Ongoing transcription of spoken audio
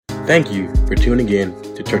Thank you for tuning in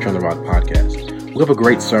to Church on the Rock podcast. We have a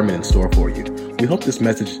great sermon in store for you. We hope this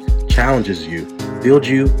message challenges you, builds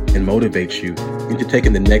you, and motivates you into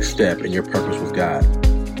taking the next step in your purpose with God.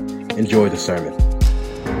 Enjoy the sermon.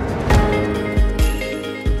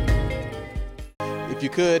 If you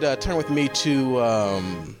could turn with me to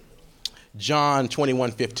John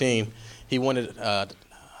 21:15. He wanted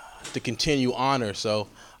to continue honor, so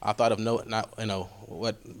I thought of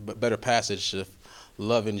what better passage of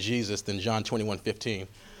loving Jesus than John 21:15.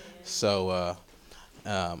 So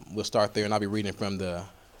we'll start there, and I'll be reading from the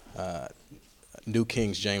New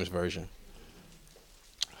King James Version.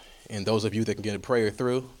 And those of you that can get a prayer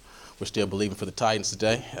through, we're still believing for the Titans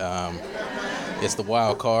today. It's the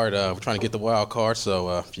wild card. We're trying to get the wild card,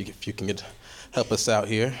 so if you can help us out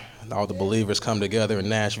here. All the believers come together in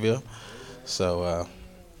Nashville. So,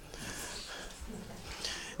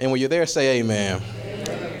 and when you're there, say amen.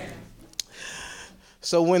 Amen.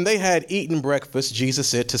 So when they had eaten breakfast, Jesus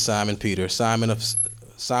said to Simon Peter, Simon,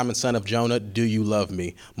 son of Jonah, do you love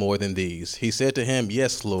me more than these? He said to him,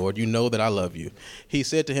 yes, Lord, you know that I love you. He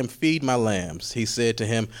said to him, feed my lambs. He said to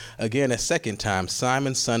him again a second time,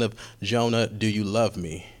 Simon, son of Jonah, do you love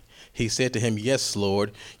me? He said to him, yes,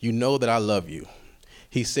 Lord, you know that I love you.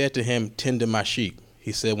 He said to him, tend my sheep.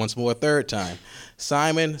 He said once more a third time,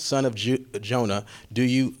 Simon, son of Jonah, do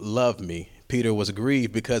you love me? Peter was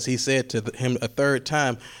grieved because he said to him a third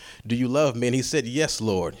time, do you love me? And he said, yes,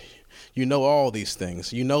 Lord, you know all these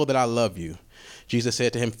things. You know that I love you. Jesus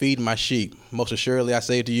said to him, feed my sheep. Most assuredly, I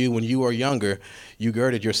say to you, when you were younger, you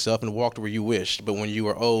girded yourself and walked where you wished. But when you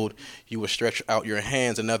are old, you will stretch out your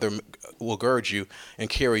hands, another will gird you and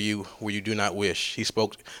carry you where you do not wish. He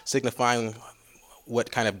spoke, signifying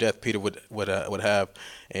what kind of death Peter would have.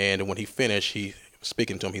 And when he finished, he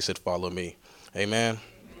speaking to him, he said, follow me. Amen.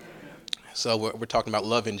 So we're talking about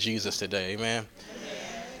loving Jesus today. Amen.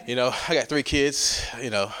 You know, I got 3 kids. You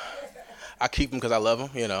know, I keep them because I love them.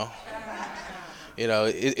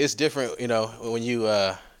 It's different. You know, when you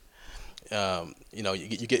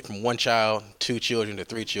you get from 1 child, 2 children to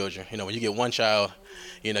 3 children. You know, when you get 1 child,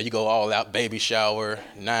 you know, you go all out, baby shower,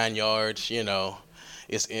 9 yards. You know,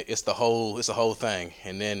 it's the whole thing.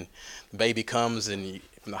 And then the baby comes and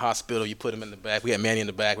from the hospital, you put him in the back. We had Manny in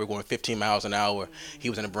the back. We were going 15 miles an hour. He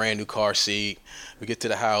was in a brand new car seat. We get to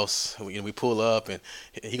the house. We pull up, and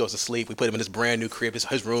he goes to sleep. We put him in this brand new crib.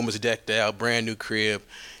 His room is decked out, brand new crib,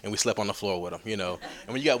 and we slept on the floor with him. You know,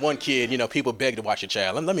 and when you got 1 kid, you know, people beg to watch your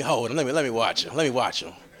child. Let me hold him. Let me watch him. Let me watch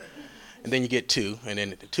him. And then you get 2, and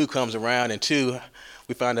then 2 comes around, and 2,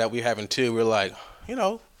 we found out we're having 2. We're like, you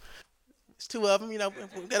know, it's 2 of them. You know,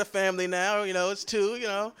 we got a family now. You know, it's 2. You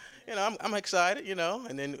know, I'm excited, you know,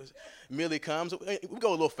 and then Millie comes. We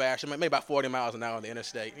go a little faster, maybe about 40 miles an hour on the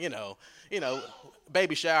interstate, you know,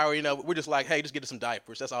 baby shower, you know, we're just like, hey, just get us some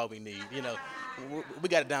diapers. That's all we need, you know. We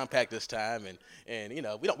got it down packed this time, and you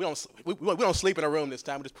know, we don't sleep in a room this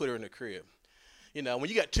time. We just put her in the crib. You know, when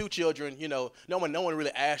you got 2 children, you know, no one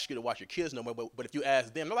really asks you to watch your kids no more, but if you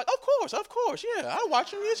ask them, they're like, of course, yeah, I'll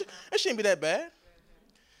watch them. It shouldn't be that bad.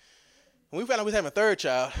 When we found out we was having a 3rd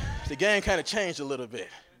child, the game kind of changed a little bit.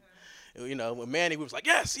 You know, when Manny was like,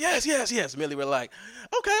 yes. Millie were like,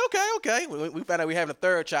 okay. When we found out we were having a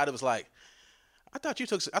 3rd child, it was like, I thought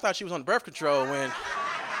she was on birth control. When,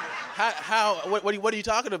 what are you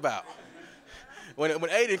talking about? When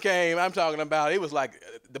Aiden came, I'm talking about, it was like,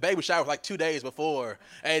 the baby shower was like 2 days before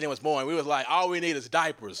Aiden was born. We was like, all we need is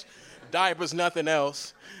diapers. Diapers, nothing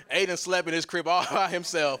else. Aiden slept in his crib all by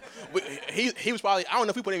himself. He was probably, I don't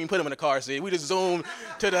know if we even put him in the car seat. We just zoomed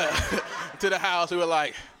to the house. We were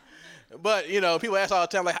like, but, you know, people ask all the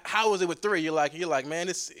time, like, how was it with 3? You're like, man,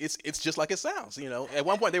 it's just like it sounds. You know, at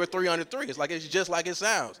one point they were 3 under 3. It's just like it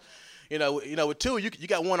sounds. You know, with 2, you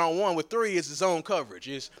got one-on-one. With 3, it's zone coverage.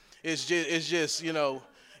 It's just, you know,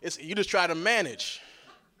 you just try to manage.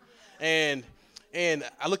 And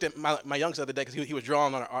I looked at my youngest the other day because he was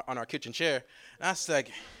drawing on our kitchen chair. And I was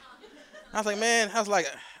like, the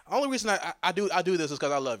only reason I do this is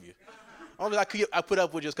because I love you. Only reason I put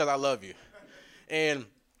up with you is because I love you. And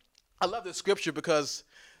I love this scripture because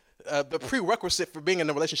the prerequisite for being in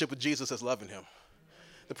a relationship with Jesus is loving him.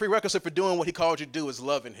 The prerequisite for doing what he called you to do is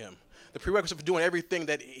loving him. The prerequisite for doing everything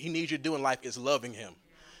that he needs you to do in life is loving him.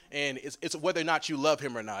 And it's whether or not you love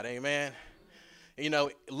him or not, amen? You know,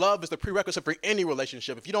 love is the prerequisite for any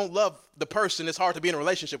relationship. If you don't love the person, it's hard to be in a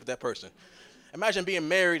relationship with that person. Imagine being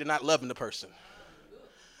married and not loving the person.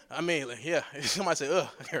 I mean, yeah, somebody say, ugh.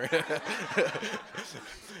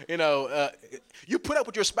 You know, you put up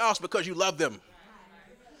with your spouse because you love them.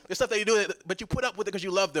 There's stuff that you do, but you put up with it because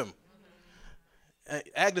you love them.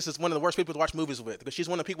 Agnes is one of the worst people to watch movies with because she's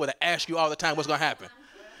one of the people that ask you all the time what's going to happen.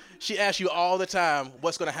 She asks you all the time,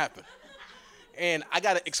 what's going to happen? And I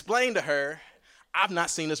got to explain to her, I've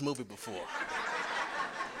not seen this movie before.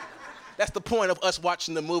 That's the point of us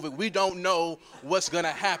watching the movie. We don't know what's going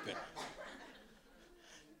to happen.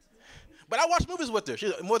 But I watch movies with her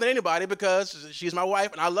more than anybody because she's my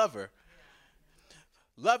wife and I love her.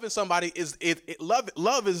 Loving somebody is it's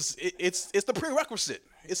the prerequisite.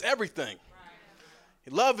 It's everything.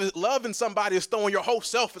 Loving somebody is throwing your whole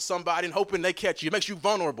self at somebody and hoping they catch you. It makes you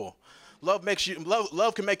vulnerable. Love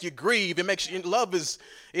can make you grieve.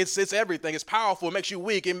 It's everything. It's powerful. It makes you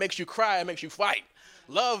weak. It makes you cry. It makes you fight.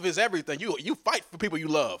 Love is everything. You fight for people you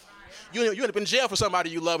love. You end up in jail for somebody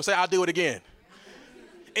you love and say, I'll do it again.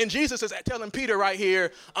 And Jesus is telling Peter right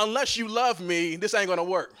here, unless you love me, this ain't going to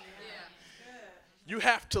work. You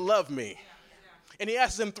have to love me. And he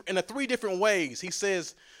asks him in 3 different ways. He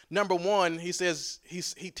says, number one, he says, he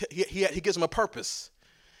gives him a purpose.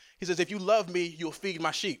 He says, if you love me, you'll feed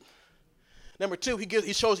my sheep. Number 2, he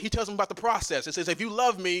tells him about the process. It says, if you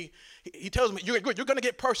love me, he tells him, you're going to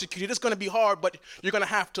get persecuted. It's going to be hard, but you're going to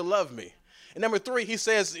have to love me. And number 3, he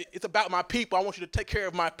says, it's about my people. I want you to take care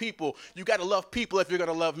of my people. You got to love people if you're going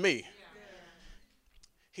to love me.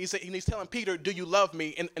 He's telling Peter, do you love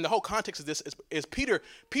me? And the whole context of this is Peter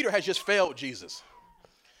has just failed Jesus.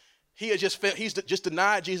 He's just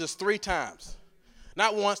denied Jesus 3 times.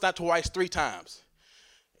 Not once, not twice, 3 times.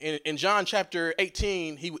 In John chapter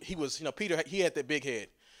 18, he was, Peter, he had that big head.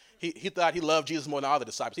 He thought he loved Jesus more than all the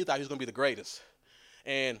disciples. He thought he was going to be the greatest.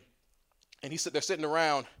 And they're sitting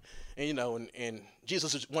around, and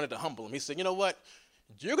Jesus just wanted to humble him. He said, you know what?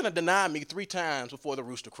 You're going to deny me 3 times before the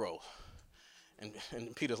rooster crows.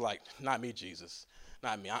 And Peter's like, not me, Jesus.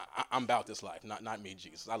 Not me. I'm about this life. Not me,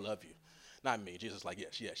 Jesus. I love you. Not me. Jesus is like,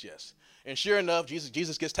 yes. And sure enough,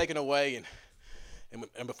 Jesus gets taken away.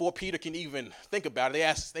 And before Peter can even think about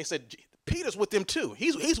it, they said, Peter's with them too.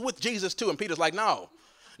 He's with Jesus too. And Peter's like, no,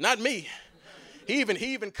 not me. He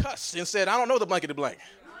even cussed and said, I don't know the blankety blank.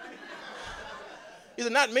 He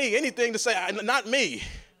said, not me. Anything to say, not me.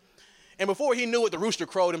 And before he knew it, the rooster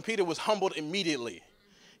crowed, and Peter was humbled immediately.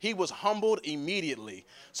 He was humbled immediately.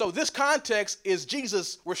 So this context is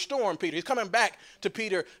Jesus restoring Peter. He's coming back to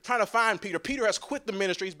Peter, trying to find Peter. Peter has quit the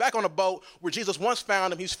ministry. He's back on a boat where Jesus once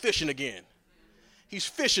found him. He's fishing again.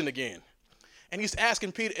 And he's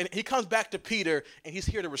asking Peter, and he comes back to Peter, and he's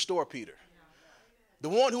here to restore Peter. The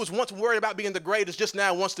one who was once worried about being the greatest just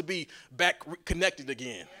now wants to be back connected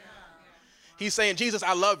again. He's saying, Jesus,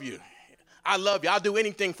 I love you. I love you. I'll do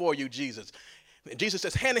anything for you, Jesus. And Jesus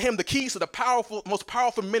says, handing him the keys to the most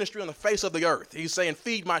powerful ministry on the face of the earth. He's saying,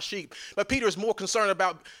 feed my sheep. But Peter is more concerned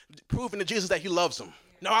about proving to Jesus that he loves him.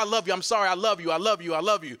 No, I love you. I'm sorry. I love you. I love you. I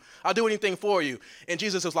love you. I'll do anything for you. And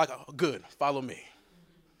Jesus is like, oh, good. Follow me.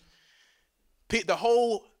 The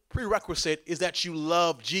whole prerequisite is that you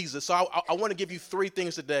love Jesus. So I want to give you 3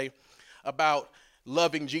 things today about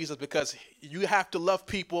loving Jesus, because you have to love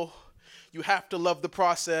people, you have to love the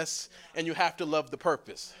process, and you have to love the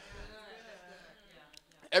purpose.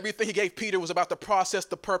 Everything he gave Peter was about the process,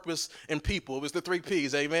 the purpose, and people. It was the 3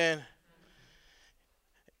 P's, amen?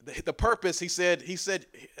 The purpose, he said,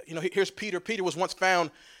 here's Peter. Peter was once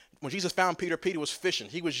found, when Jesus found Peter, Peter was fishing.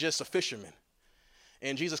 He was just a fisherman.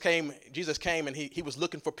 And Jesus came and he was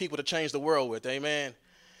looking for people to change the world with, amen?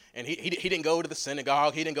 And he didn't go to the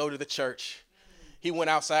synagogue. He didn't go to the church. He went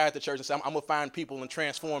outside the church and said, I'm going to find people and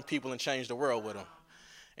transform people and change the world with them.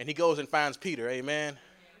 And he goes and finds Peter, amen?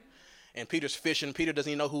 And Peter's fishing. Peter doesn't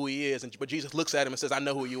even know who he is. But Jesus looks at him and says, I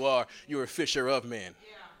know who you are. You're a fisher of men.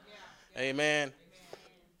 Amen.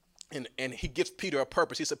 And he gives Peter a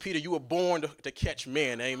purpose. He said, Peter, you were born to catch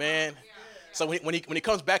men. Amen. So when he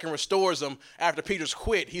comes back and restores them after Peter's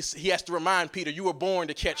quit, he has to remind Peter, you were born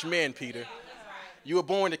to catch men, Peter. You were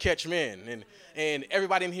born to catch men. And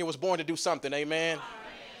everybody in here was born to do something. Amen.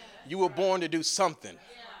 You were born to do something.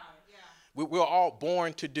 We're all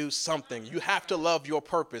born to do something. You have to love your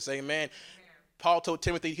purpose. Amen. Paul told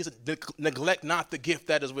Timothy, he said, neglect not the gift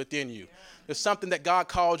that is within you. There's something that God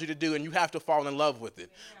called you to do, and you have to fall in love with it.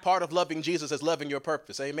 Part of loving Jesus is loving your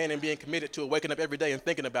purpose. Amen. And being committed to it, waking up every day and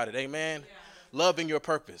thinking about it. Amen. Loving your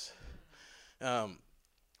purpose. Talking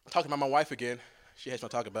about my wife again. She hates when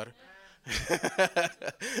I talk about her.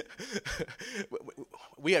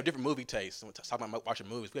 We have different movie tastes. When talking about watching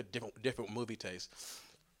movies, we have different movie tastes.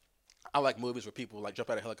 I like movies where people like jump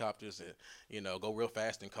out of helicopters and, go real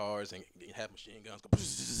fast in cars and have machine guns go.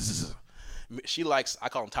 She likes, I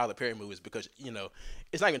call them Tyler Perry movies because,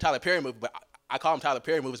 it's not even Tyler Perry movie, but I call them Tyler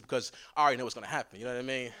Perry movies because I already know what's going to happen. You know what I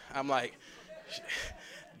mean? I'm like,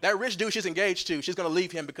 that rich dude she's engaged to, she's going to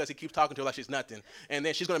leave him because he keeps talking to her like she's nothing. And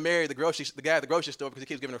then she's going to marry the guy at the grocery store because he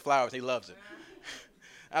keeps giving her flowers and he loves it.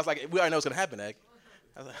 I was like, we already know what's going to happen, Egg.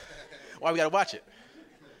 I was like, why we got to watch it?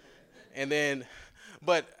 And then,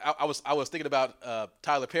 but I was thinking about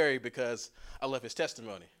Tyler Perry because I love his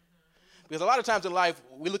testimony. Because a lot of times in life,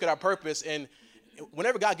 we look at our purpose, and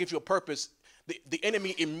whenever God gives you a purpose, the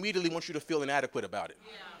enemy immediately wants you to feel inadequate about it.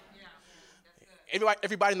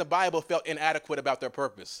 Everybody in the Bible felt inadequate about their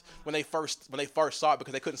purpose when they first saw it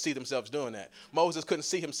because they couldn't see themselves doing that. Moses couldn't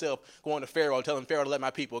see himself going to Pharaoh and telling Pharaoh to let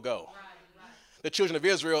my people go. The children of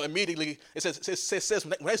Israel immediately, it says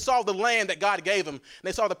when they saw the land that God gave them, and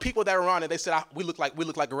they saw the people that were on it, they said, we look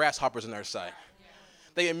like grasshoppers in their sight.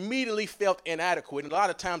 They immediately felt inadequate. And a lot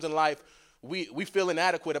of times in life, we feel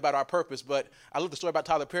inadequate about our purpose. But I love the story about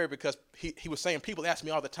Tyler Perry because he was saying, people ask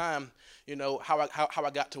me all the time, how I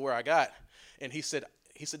got to where I got. And he said,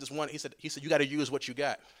 you got to use what you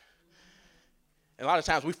got. And a lot of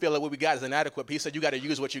times we feel that what we got is inadequate. But he said, you got to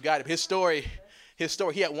use what you got. His story,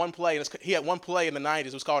 he had one play in the 90s.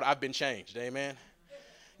 It was called I've Been Changed. Amen.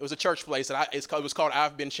 It was a church play. It was called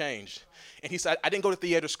I've Been Changed. And he said, I didn't go to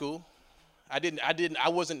theater school. I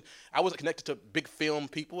wasn't connected to big film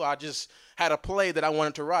people. I just had a play that I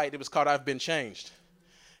wanted to write. It was called I've Been Changed.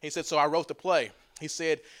 He said, so I wrote the play. He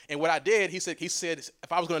said, and what I did, he said,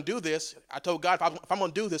 if I was going to do this, I told God, if I'm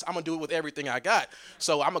going to do this, I'm going to do it with everything I got.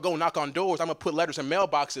 So I'm going to go knock on doors. I'm going to put letters in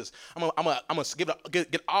mailboxes. I'm going to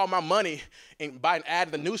get all my money and buy an ad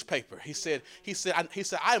in the newspaper. He said,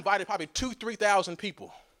 I invited probably 2,000-3,000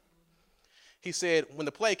 people. He said, when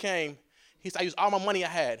the play came, he said, I used all my money I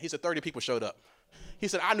had. He said, 30 people showed up. He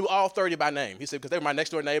said, I knew all 30 by name. He said, because they were my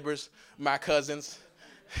next door neighbors, my cousins.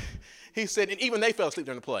 He said, and even they fell asleep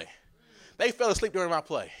during the play. They fell asleep during my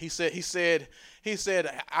play. He said,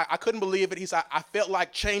 I couldn't believe it. He said, I felt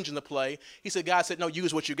like changing the play. He said, God said, no,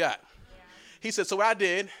 use what you got. Yeah. He said, so what I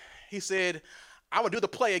did, he said, I would do the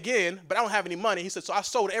play again, but I don't have any money. He said, so I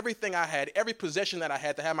sold everything I had, every possession that I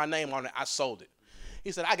had to have my name on it, I sold it.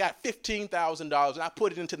 He said, I got $15,000 and I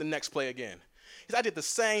put it into the next play again. He said, I did the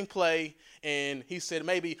same play, and he said,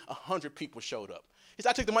 maybe 100 people showed up. He said,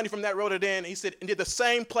 I took the money from that, wrote it in. He said, and did the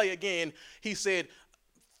same play again. He said,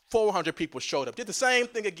 400 people showed up. Did the same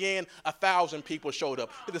thing again, 1,000 people showed up.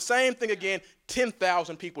 Did the same thing again,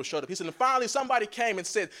 10,000 people showed up. He said, and finally somebody came and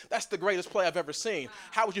said, that's the greatest play I've ever seen.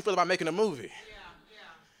 How would you feel about making a movie?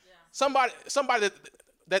 Somebody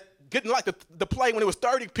that didn't like the play when it was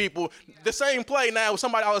 30 people, the same play now,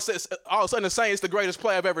 somebody all of a sudden is saying it's the greatest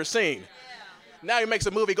play I've ever seen. Now he makes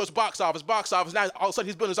a movie, goes box office. Now all of a sudden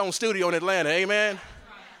he's building his own studio in Atlanta, amen?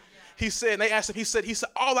 He said, and they asked him, he said,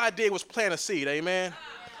 all I did was plant a seed, amen?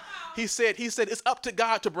 He said, it's up to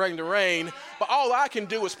God to bring the rain, but all I can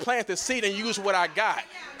do is plant the seed and use what I got.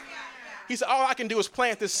 He said, all I can do is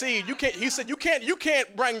plant the seed. He said, you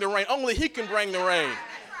can't bring the rain. Only he can bring the rain.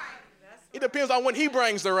 It depends on when he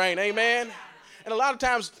brings the rain, amen? And a lot of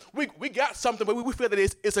times we got something, but we feel that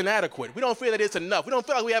it's inadequate. We don't feel that it's enough. We don't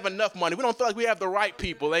feel like we have enough money. We don't feel like we have the right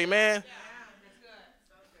people, amen?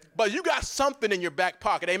 But you got something in your back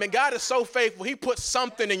pocket, amen. God is so faithful. He puts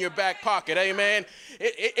something in your back pocket, amen.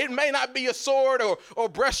 It may not be a sword or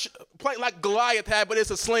breastplate like Goliath had, but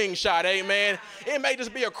it's a slingshot, amen. It may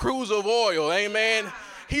just be a cruse of oil, amen.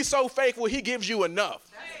 He's so faithful, he gives you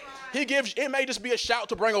enough. It may just be a shout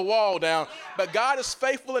to bring a wall down, but God is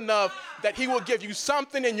faithful enough that he will give you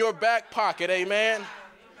something in your back pocket, amen.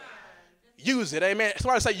 Use it, amen.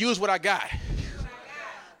 Somebody say, use what I got.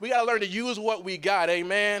 We got to learn to use what we got,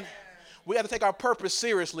 amen. We got to take our purpose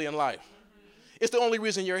seriously in life. It's the only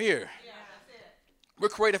reason you're here. We're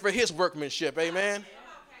created for his workmanship, amen.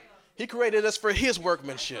 He created us for his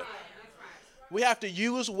workmanship. We have to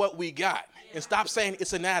use what we got and stop saying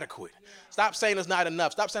it's inadequate. Stop saying it's not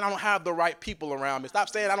enough. Stop saying I don't have the right people around me. Stop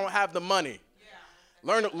saying I don't have the money.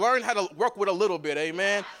 Learn how to work with a little bit,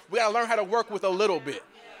 amen. We got to learn how to work with a little bit.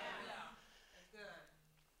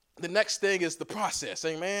 The next thing is the process,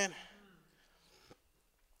 amen.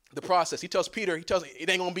 The process. He tells Peter, it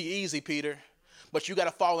ain't going to be easy, Peter, but you got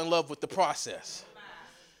to fall in love with the process.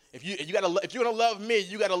 If you're going to love me,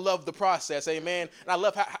 you got to love the process, amen. And I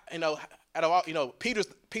love how Peter's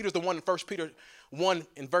the one in 1 Peter 1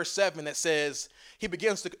 in verse 7 that says he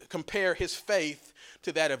begins to compare his faith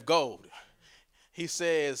to that of gold. He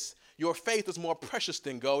says, your faith is more precious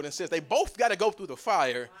than gold, and says they both got to go through the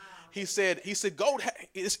fire. He said, gold,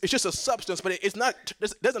 it's just a substance, but it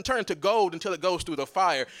doesn't turn into gold until it goes through the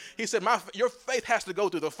fire. He said, your faith has to go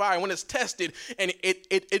through the fire. When it's tested and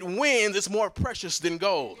it wins, it's more precious than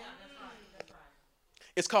gold. That's right.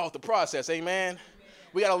 It's called the process, amen.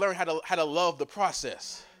 We got to learn how to love the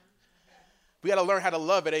process. We got to learn how to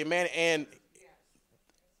love it, amen. And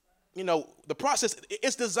the process,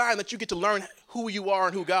 it's designed that you get to learn who you are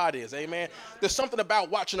and who God is, amen. There's something about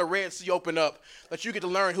watching the Red Sea open up that you get to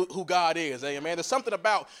learn who God is, amen. There's something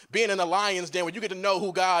about being in the lion's den where you get to know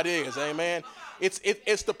who God is, amen.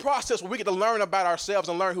 It's the process where we get to learn about ourselves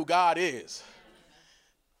and learn who God is.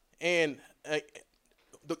 And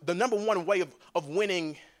the number one way of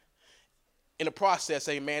winning in the process,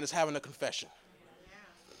 amen, is having a confession.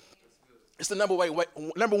 It's the number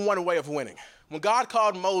one way of winning. When God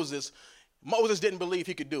called Moses, Moses didn't believe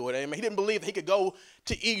he could do it. Amen. He didn't believe he could go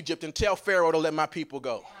to Egypt and tell Pharaoh to let my people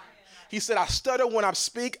go. He said, I stutter when I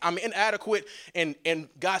speak. I'm inadequate. And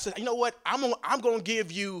God said, you know what? I'm going to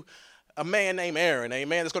give you a man named Aaron,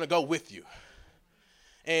 amen, that's going to go with you.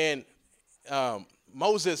 And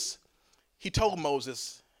Moses, he told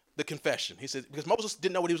Moses the confession. He said, because Moses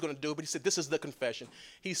didn't know what he was going to do, but he said, this is the confession.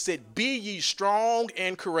 He said, be ye strong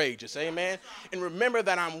and courageous, amen, and remember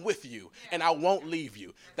that I'm with you and I won't leave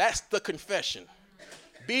you. That's the confession.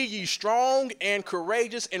 Be ye strong and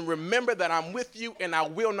courageous and remember that I'm with you and I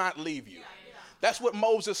will not leave you. That's what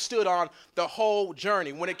Moses stood on the whole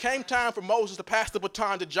journey. When it came time for Moses to pass the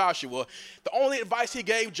baton to Joshua, the only advice he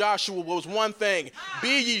gave Joshua was one thing: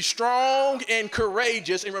 be ye strong and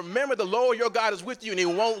courageous, and remember the Lord your God is with you and he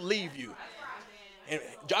won't leave you. And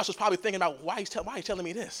Joshua's probably thinking about, why he's telling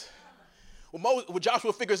me this? Well,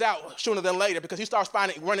 Joshua figures out sooner than later, because he starts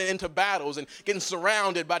running into battles and getting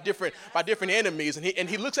surrounded by different enemies. And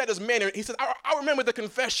he looks at his men and he says, I remember the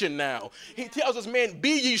confession now. He tells his men,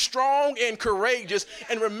 be ye strong and courageous,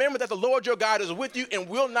 and remember that the Lord your God is with you and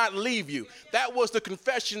will not leave you. That was the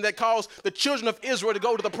confession that caused the children of Israel to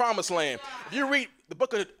go to the promised land. If you read the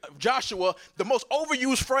book of Joshua, the most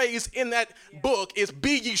overused phrase in that book is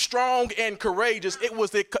be ye strong and courageous. It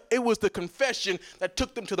was the confession that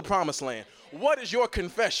took them to the promised land. What is your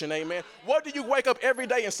confession, amen? What do you wake up every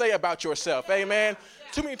day and say about yourself, amen?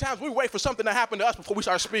 Too many times we wait for something to happen to us before we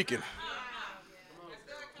start speaking.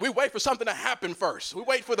 We wait for something to happen first. We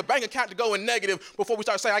wait for the bank account to go in negative before we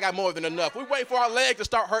start saying, I got more than enough. We wait for our leg to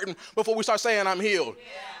start hurting before we start saying, I'm healed.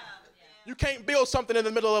 You can't build something in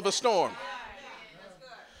the middle of a storm.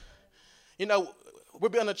 We're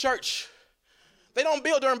building a church. They don't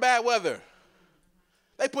build during bad weather.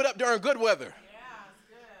 They put up during good weather.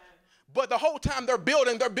 But the whole time they're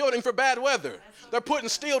building for bad weather. They're putting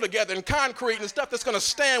steel together and concrete and stuff that's going to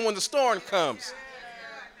stand when the storm comes.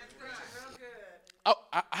 I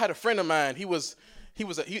had a friend of mine. He was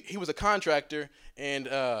a contractor,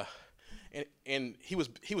 and he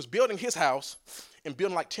was building his house and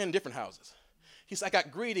building like 10 different houses. He said, I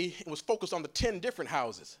got greedy and was focused on the 10 different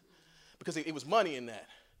houses because it was money in that.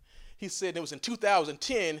 He said it was in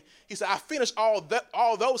 2010. He said, I finished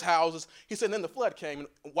all those houses. He said, and then the flood came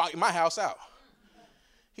and wiped my house out.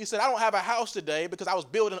 He said, I don't have a house today because I was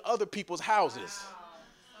building other people's houses.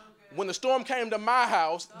 When the storm came to my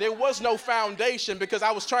house, there was no foundation because I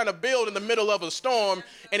was trying to build in the middle of a storm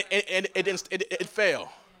and it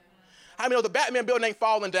fell. How many know the Batman building ain't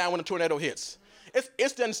falling down when a tornado hits?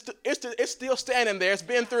 It's still standing there. It's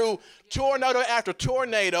been through tornado after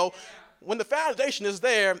tornado. When the foundation is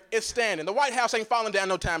there, it's standing. The White House ain't falling down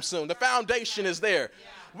no time soon. The foundation is there.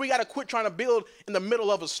 We got to quit trying to build in the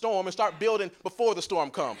middle of a storm and start building before the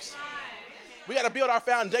storm comes. We got to build our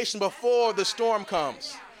foundation before the storm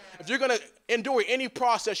comes. If you're going to endure any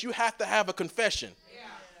process, you have to have a confession.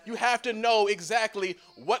 You have to know exactly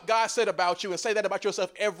what God said about you and say that about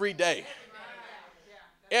yourself every day.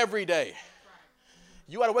 Every day.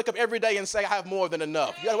 You got to wake up every day and say, I have more than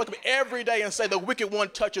enough. You got to wake up every day and say, the wicked one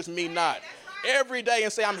touches me not. Every day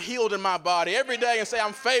and say, I'm healed in my body. Every day and say,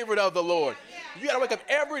 I'm favored of the Lord. You got to wake up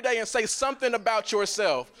every day and say something about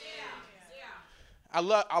yourself. I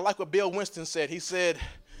like what Bill Winston said. He said,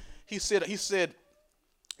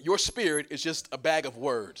 your spirit is just a bag of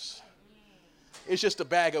words. It's just a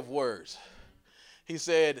bag of words. He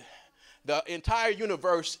said, the entire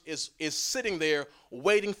universe is sitting there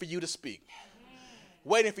waiting for you to speak.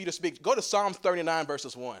 Waiting for you to speak. Go to Psalms 39,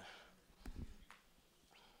 verses 1.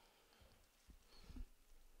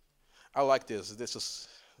 I like this. This is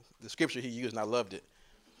the scripture he used, and I loved it.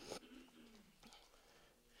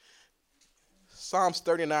 Psalms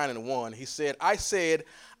 39 and 1. He said, I said,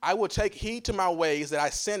 I will take heed to my ways, that I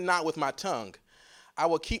sin not with my tongue. I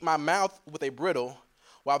will keep my mouth with a bridle,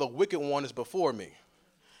 while the wicked one is before me.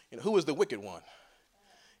 Who is the wicked one?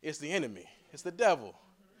 It's the enemy. It's the devil.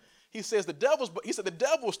 He says the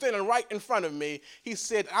devil's standing right in front of me. He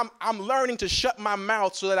said, I'm learning to shut my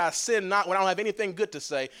mouth so that I sin not when I don't have anything good to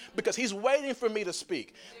say, because he's waiting for me to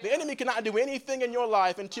speak. The enemy cannot do anything in your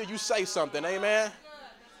life until you say something. Amen.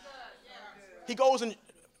 He goes and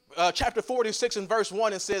chapter 46 and verse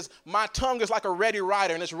 1, it says, my tongue is like a ready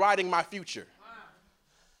writer, and it's writing my future.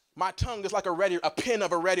 My tongue is like a pen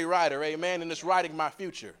of a ready writer, amen, and it's writing my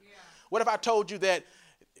future. What if I told you that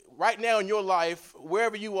right now in your life,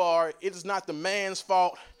 wherever you are, it is not the man's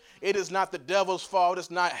fault, it is not the devil's fault,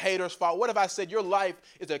 it's not haters' fault. What if I said your life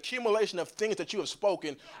is an accumulation of things that you have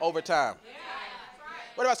spoken over time?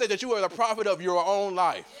 What if I said that you are the prophet of your own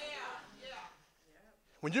life?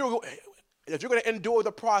 If you're going to endure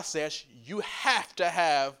the process, you have to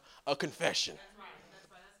have a confession.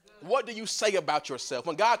 What do you say about yourself?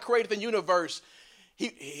 When God created the universe,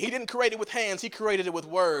 he didn't create it with hands, he created it with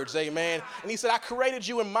words, amen. And he said, I created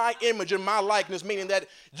you in my image and my likeness, meaning that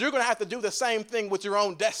you're going to have to do the same thing with your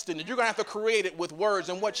own destiny. You're going to have to create it with words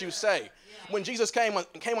and what you say. When Jesus came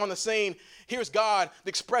on the scene, here's God, the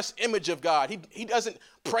express image of God. He doesn't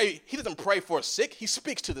pray for a sick, he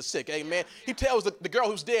speaks to the sick, amen. He tells the girl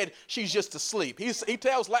who's dead, she's just asleep. He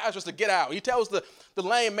tells Lazarus to get out. He tells the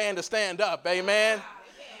lame man to stand up, amen.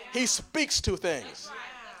 He speaks to things.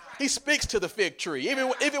 He speaks to the fig tree.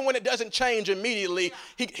 Even when it doesn't change immediately,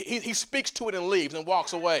 he speaks to it and leaves and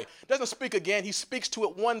walks away. Doesn't speak again. He speaks to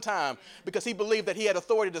it one time because he believed that he had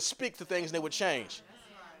authority to speak to things and they would change.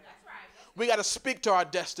 We got to speak to our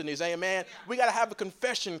destinies, amen. We got to have a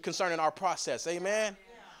confession concerning our process, amen.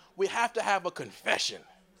 We have to have a confession.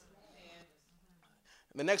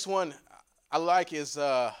 And the next one I like is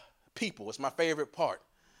people. It's my favorite part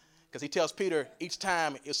because he tells Peter each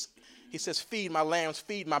time he says, feed my lambs,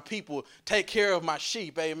 feed my people, take care of my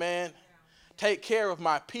sheep, amen. Take care of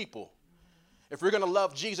my people. If you're going to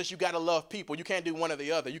love Jesus, you got to love people. You can't do one or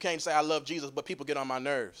the other. You can't say I love Jesus, but people get on my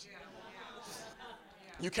nerves.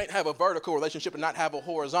 You can't have a vertical relationship and not have a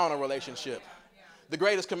horizontal relationship. The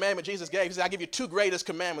greatest commandment Jesus gave, he said, I give you two greatest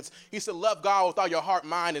commandments. He said, love God with all your heart,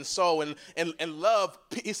 mind, and soul, and love,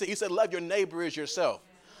 he said, love your neighbor as yourself.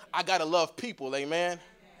 I got to love people, amen.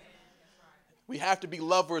 We have to be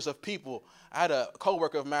lovers of people. I had a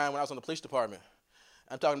coworker of mine when I was in the police department.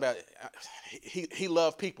 I'm talking about, he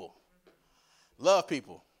loved people. Love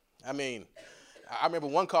people. I mean, I remember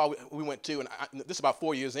one call we went to, and this is about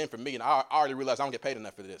 4 years in for me, and I already realized I don't get paid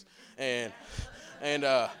enough for this. And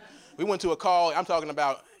we went to a call. I'm talking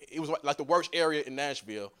about, it was like the worst area in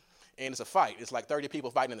Nashville, and it's a fight. It's like 30 people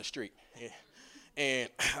fighting in the street. And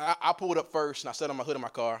I pulled up first, and I sat on my hood of my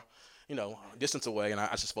car, distance away, and I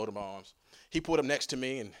just folded my arms. He pulled up next to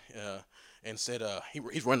me and said,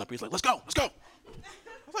 he's running up. He's like, let's go. I was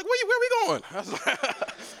like, where are we going?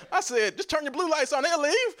 I said, just turn your blue lights on, they'll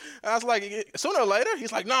leave. I was like, sooner or later.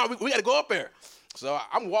 He's like, no, we got to go up there. So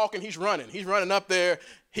I'm walking, he's running up there.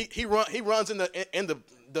 He runs in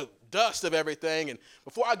the dust of everything. And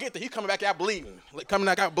before I get there, he's coming back out bleeding.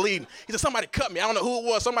 He said, somebody cut me. I don't know who it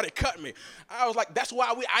was. Somebody cut me. I was like, that's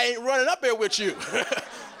why I ain't running up there with you.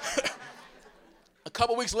 A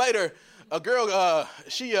couple weeks later, a girl,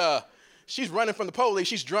 she's running from the police.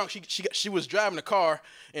 She's drunk. She was driving a car,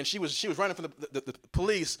 and she was running from the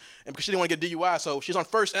police, and because she didn't want to get DUI, so she's on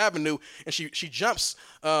First Avenue, and she jumps,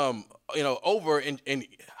 over and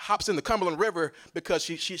hops in the Cumberland River because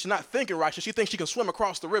she's not thinking right. So she thinks she can swim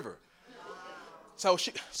across the river. So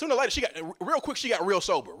sooner or later, she got real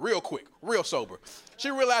sober, real quick, real sober.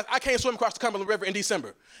 She realized I can't swim across the Cumberland River in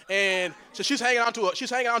December, and so she's hanging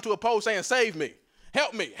onto a pole saying, "Save me,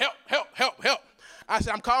 help me, help." I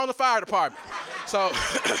said, I'm calling the fire department. So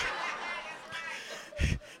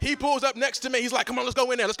he pulls up next to me. He's like, come on, let's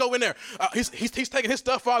go in there. He's taking his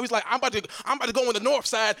stuff off. He's like, I'm about to go on the north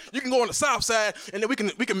side. You can go on the south side, and then we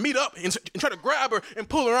can meet up and try to grab her and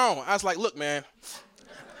pull her on. I was like, look, man,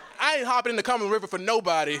 I ain't hopping in the Cumberland River for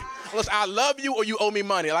nobody unless I love you or you owe me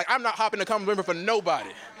money. Like, I'm not hopping in the Cumberland River for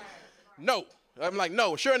nobody. No. I'm like,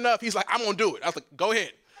 no. Sure enough, he's like, I'm going to do it. I was like, go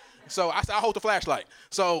ahead. So I said, I'll hold the flashlight.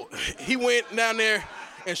 So he went down there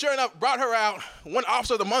and sure enough brought her out, one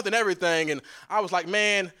officer of the month and everything. And I was like,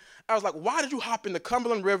 why did you hop in the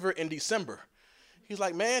Cumberland River in December? He's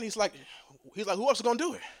like, who else is going to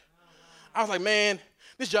do it? I was like, man,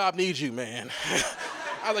 this job needs you, man.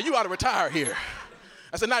 I was like, you ought to retire here.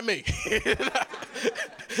 I said, not me.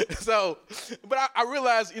 So, but I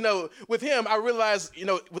realized, with him,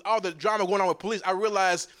 with all the drama going on with police, I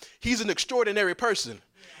realized he's an extraordinary person.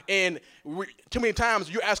 And too many times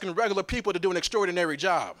you're asking regular people to do an extraordinary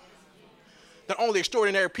job that only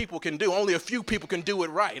extraordinary people can do. Only a few people can do it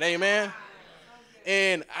right. Amen.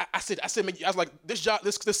 And I was like, this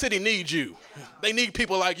city needs you. They need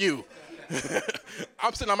people like you.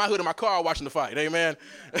 I'm sitting on my hood of my car watching the fight. Amen.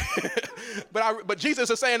 But Jesus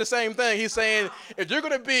is saying the same thing. He's saying, if you're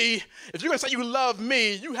going to say you love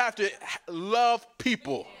me, you have to love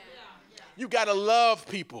people. You got to love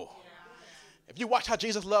people. If you watch how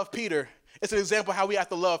Jesus loved Peter, it's an example of how we have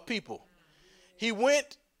to love people. He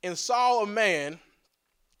went and saw a man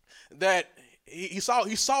that he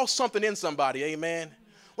saw something in somebody, amen?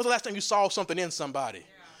 When's the last time you saw something in somebody?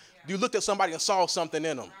 You looked at somebody and saw something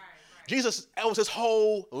in them. Jesus, that was his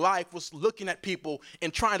whole life, was looking at people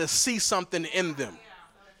and trying to see something in them.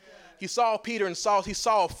 He saw Peter and he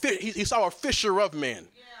saw a fisher of men.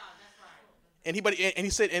 And he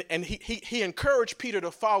said, and he encouraged Peter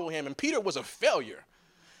to follow him. And Peter was a failure.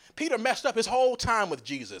 Peter messed up his whole time with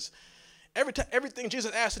Jesus. Everything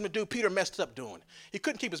Jesus asked him to do, Peter messed up doing. He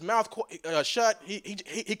couldn't keep his mouth shut.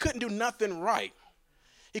 He couldn't do nothing right.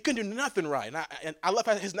 He couldn't do nothing right. And I love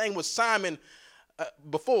how his name was Simon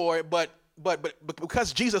before, but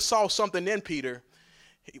because Jesus saw something in Peter,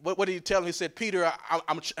 what did he tell him? He said, Peter,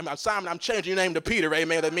 I'm Simon, I'm changing your name to Peter,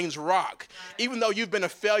 amen. That means rock. Even though you've been a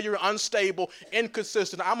failure, unstable,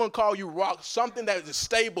 inconsistent, I'm going to call you rock, something that is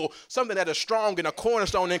stable, something that is strong and a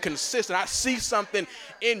cornerstone and consistent. I see something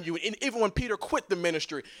in you. And even when Peter quit the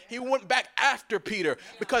ministry, he went back after Peter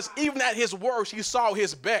because even at his worst, he saw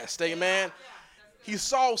his best, amen. He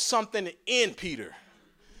saw something in Peter.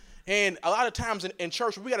 And a lot of times in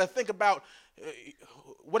church, we got to think about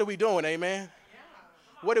what are we doing, amen?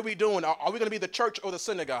 What are we doing? Are we going to be the church or the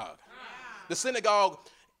synagogue? The synagogue,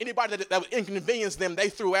 anybody that would inconvenience them, they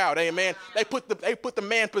threw out, amen. They put the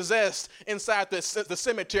man possessed inside the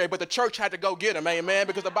cemetery, but the church had to go get him, amen,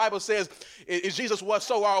 because the Bible says, as Jesus was,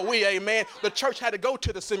 so are we, amen. The church had to go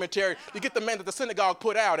to the cemetery to get the man that the synagogue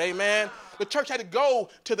put out, amen. The church had to go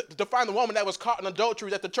to find the woman that was caught in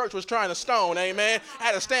adultery that the church was trying to stone, amen.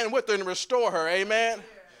 Had to stand with her and restore her, amen.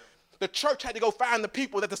 The church had to go find the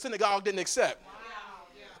people that the synagogue didn't accept.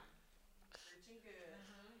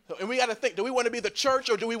 And we got to think, do we want to be the church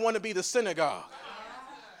or do we want to be the synagogue?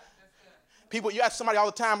 People, you ask somebody all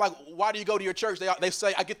the time, like, why do you go to your church? They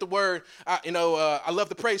say, I get the word, I love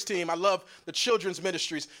the praise team. I love the children's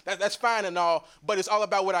ministries. That's fine and all, but it's all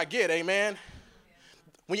about what I get, amen?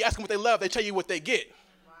 When you ask them what they love, they tell you what they get.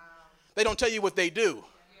 They don't tell you what they do.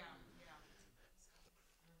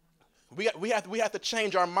 We have to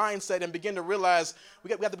change our mindset and begin to realize,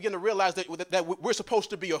 we have to begin to realize that we're supposed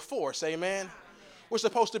to be a force, amen? We're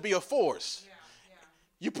supposed to be a force.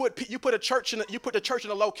 You put the church in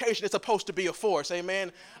a location. It's supposed to be a force.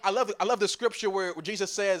 Amen. I love the scripture where Jesus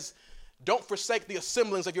says, "Don't forsake the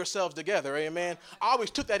assemblings of yourselves together." Amen. I always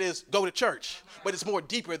took that as go to church, but it's more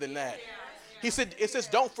deeper than that. It says,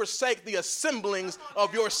 don't forsake the assemblings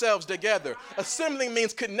of yourselves together. Assembling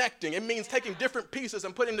means connecting. It means taking different pieces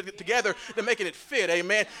and putting it together to make it fit.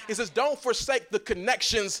 Amen. He says, don't forsake the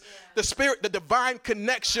connections, the divine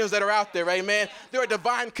connections that are out there. Amen. There are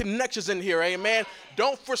divine connections in here. Amen.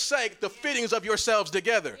 Don't forsake the fittings of yourselves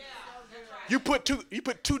together. You put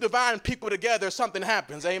two divine people together, something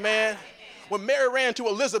happens. Amen. When Mary ran to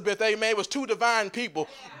Elizabeth, amen, it was two divine people,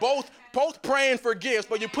 both praying for gifts,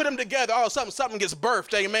 but you put them together, all of a sudden something gets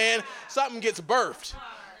birthed, amen. Something gets birthed.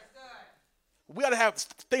 We got to have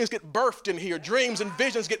things get birthed in here. Dreams and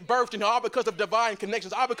visions get birthed in here, all because of divine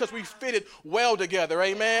connections, all because we fitted well together,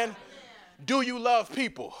 amen. Do you love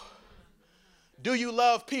people? Do you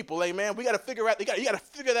love people, amen? We got to figure out, you got to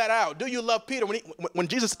figure that out. Do you love Peter? When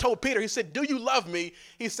Jesus told Peter, he said, do you love me?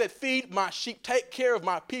 He said, feed my sheep, take care of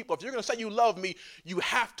my people. If you're going to say you love me, you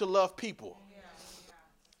have to love people.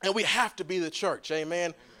 And we have to be the church,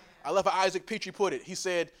 amen. I love how Isaac Petrie put it. He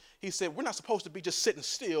said, we're not supposed to be just sitting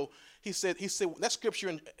still. He said that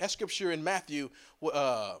scripture in Matthew,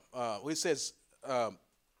 where it says,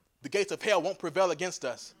 the gates of hell won't prevail against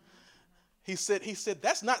us. He said,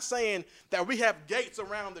 that's not saying that we have gates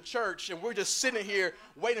around the church and we're just sitting here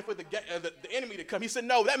waiting for the enemy to come. He said,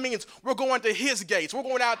 no, that means we're going to his gates. We're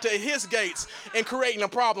going out to his gates and creating a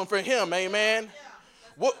problem for him, amen.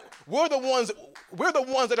 We're the ones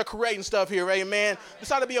that are creating stuff here, amen.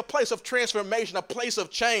 This ought to be a place of transformation, a place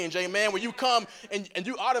of change, amen, where you come and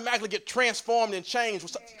you automatically get transformed and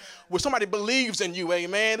changed, where somebody believes in you,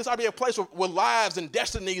 amen. This ought to be a place where lives and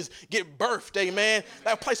destinies get birthed, amen.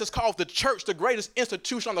 That place is called the church, the greatest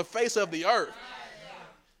institution on the face of the earth.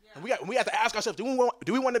 And we have to ask ourselves, do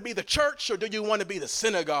we want to be the church or do you want to be the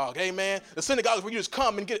synagogue? Amen. The synagogue is where you just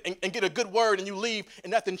come and get a good word and you leave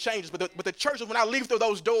and nothing changes. But the church is when I leave through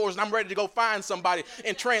those doors and I'm ready to go find somebody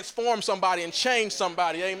and transform somebody and change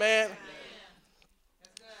somebody. Amen.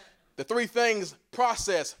 The three things: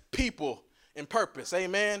 process, people, and purpose.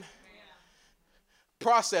 Amen.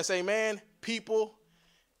 Process, amen. People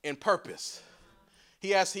and purpose.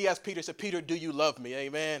 He asked Peter, he said, Peter, do you love me?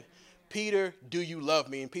 Amen. Peter, do you love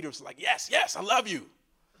me? And Peter was like, yes, I love you.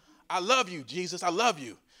 I love you, Jesus. I love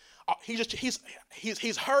you.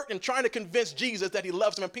 he's hurt and trying to convince Jesus that he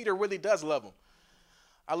loves him, and Peter really does love him.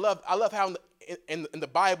 I love how in the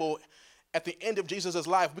Bible, at the end of Jesus'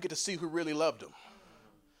 life, we get to see who really loved him.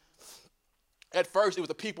 At first, it was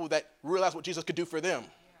the people that realized what Jesus could do for them.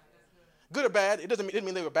 Good or bad, it didn't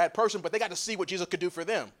mean they were a bad person, but they got to see what Jesus could do for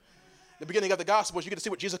them. The beginning of the Gospels, you get to see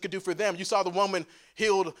what Jesus could do for them. You saw the woman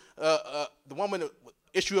healed, the woman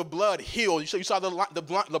issue of blood healed. You saw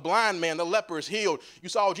the blind man, the lepers healed. You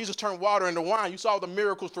saw Jesus turn water into wine. You saw the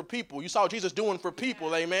miracles for people. You saw Jesus doing for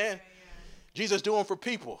people, amen? Jesus doing for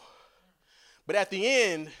people. But at the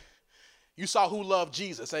end, you saw who loved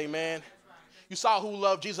Jesus, amen? You saw who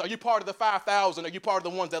loved Jesus. Are you part of the 5,000? Are you part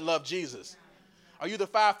of the ones that love Jesus? Are you the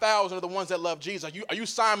 5,000 or the ones that love Jesus? Are you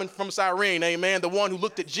Simon from Cyrene, amen? The one who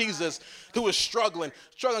looked at Jesus, who was struggling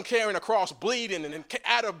carrying a cross, bleeding and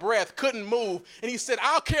out of breath, couldn't move. And he said,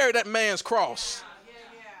 I'll carry that man's cross.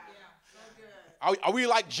 Are we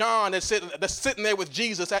like John that's sitting there with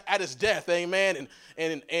Jesus at his death, amen?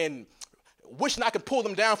 And wishing I could pull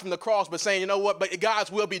them down from the cross, but saying, you know what, but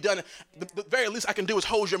God's will be done. The very least I can do is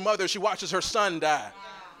hold your mother as she watches her son die.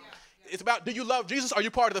 It's about, do you love Jesus? Or are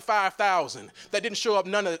you part of the 5,000 that didn't show up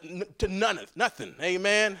nothing?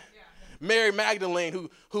 Amen. Mary Magdalene,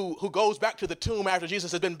 who goes back to the tomb after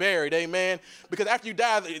Jesus has been buried, amen? Because after you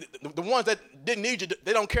die, the ones that didn't need you,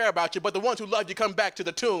 they don't care about you, but the ones who loved you come back to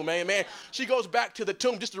the tomb, amen? She goes back to the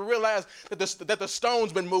tomb just to realize that the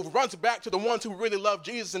stone's been moved, runs back to the ones who really love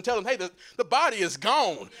Jesus and tell them, hey, the body is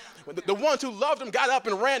gone. The ones who loved him got up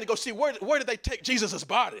and ran to go see where did they take Jesus'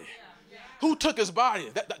 body? Who took his body?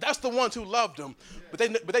 That's the ones who loved him. But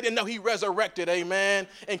they didn't know he resurrected, amen,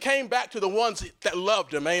 and came back to the ones that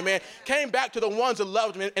loved him, amen. Came back to the ones that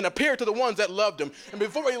loved him and appeared to the ones that loved him. And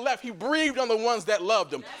before he left, he breathed on the ones that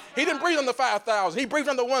loved him. He didn't breathe on the 5,000. He breathed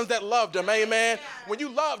on the ones that loved him, amen. When you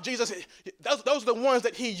love Jesus, those are the ones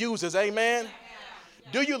that he uses, amen.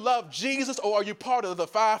 Do you love Jesus or are you part of the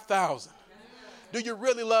 5,000? Do you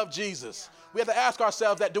really love Jesus? We have to ask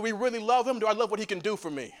ourselves that. Do we really love him? Do I love what he can do for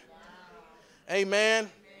me? Amen.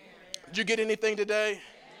 Did you get anything today?